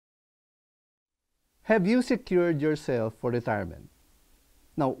Have you secured yourself for retirement?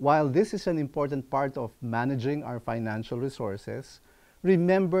 Now, while this is an important part of managing our financial resources,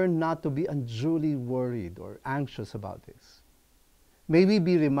 remember not to be unduly worried or anxious about this. May we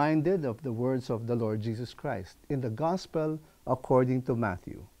be reminded of the words of the Lord Jesus Christ in the Gospel according to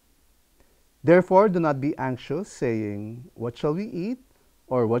Matthew. Therefore, do not be anxious, saying, "What shall we eat?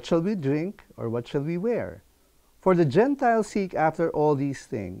 Or what shall we drink? Or what shall we wear?" For the Gentiles seek after all these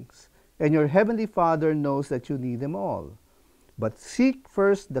things, and your heavenly Father knows that you need them all. But seek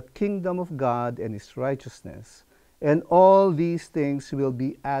first the kingdom of God and his righteousness, and all these things will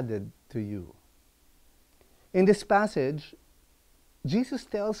be added to you. In this passage, Jesus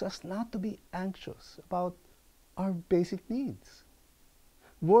tells us not to be anxious about our basic needs.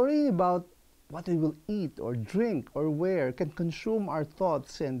 Worrying about what we will eat or drink or wear can consume our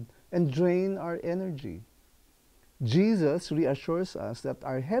thoughts and drain our energy. Jesus reassures us that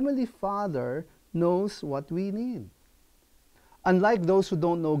our Heavenly Father knows what we need. Unlike those who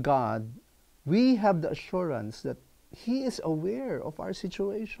don't know God, we have the assurance that He is aware of our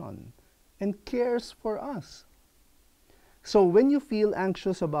situation and cares for us. So when you feel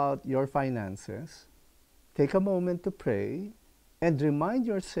anxious about your finances, take a moment to pray and remind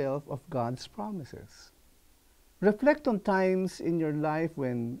yourself of God's promises. Reflect on times in your life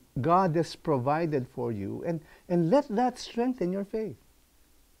when God has provided for you and let that strengthen your faith.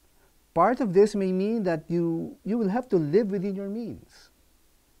 Part of this may mean that you will have to live within your means.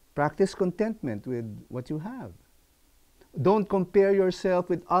 Practice contentment with what you have. Don't compare yourself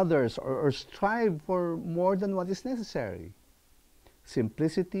with others or strive for more than what is necessary.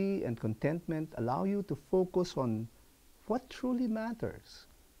 Simplicity and contentment allow you to focus on what truly matters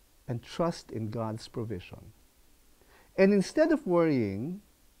and trust in God's provision. And instead of worrying,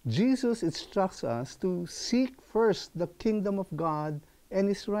 Jesus instructs us to seek first the kingdom of God and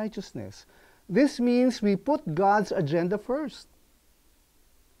his righteousness. This means we put God's agenda first.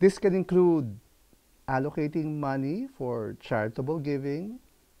 This can include allocating money for charitable giving,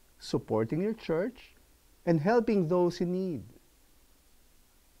 supporting your church, and helping those in need.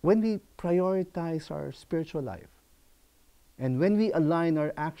 When we prioritize our spiritual life, and when we align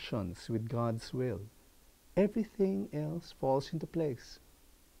our actions with God's will, everything else falls into place.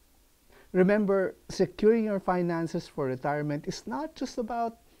 Remember, securing your finances for retirement is not just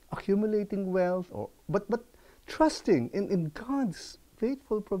about accumulating wealth, but trusting in God's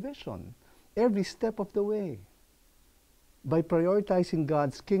faithful provision every step of the way. By prioritizing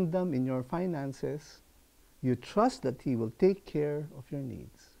God's kingdom in your finances, you trust that He will take care of your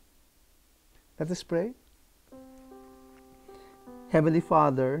needs. Let us pray. Heavenly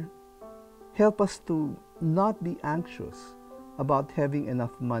Father, help us to not be anxious about having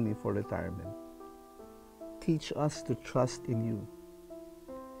enough money for retirement. Teach us to trust in you.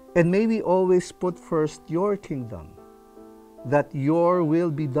 And may we always put first your kingdom, that your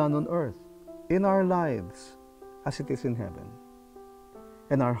will be done on earth, in our lives, as it is in heaven.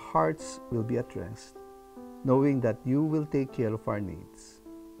 And our hearts will be at rest, knowing that you will take care of our needs.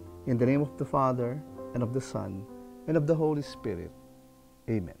 In the name of the Father, and of the Son, and of the Holy Spirit.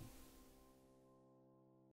 Amen.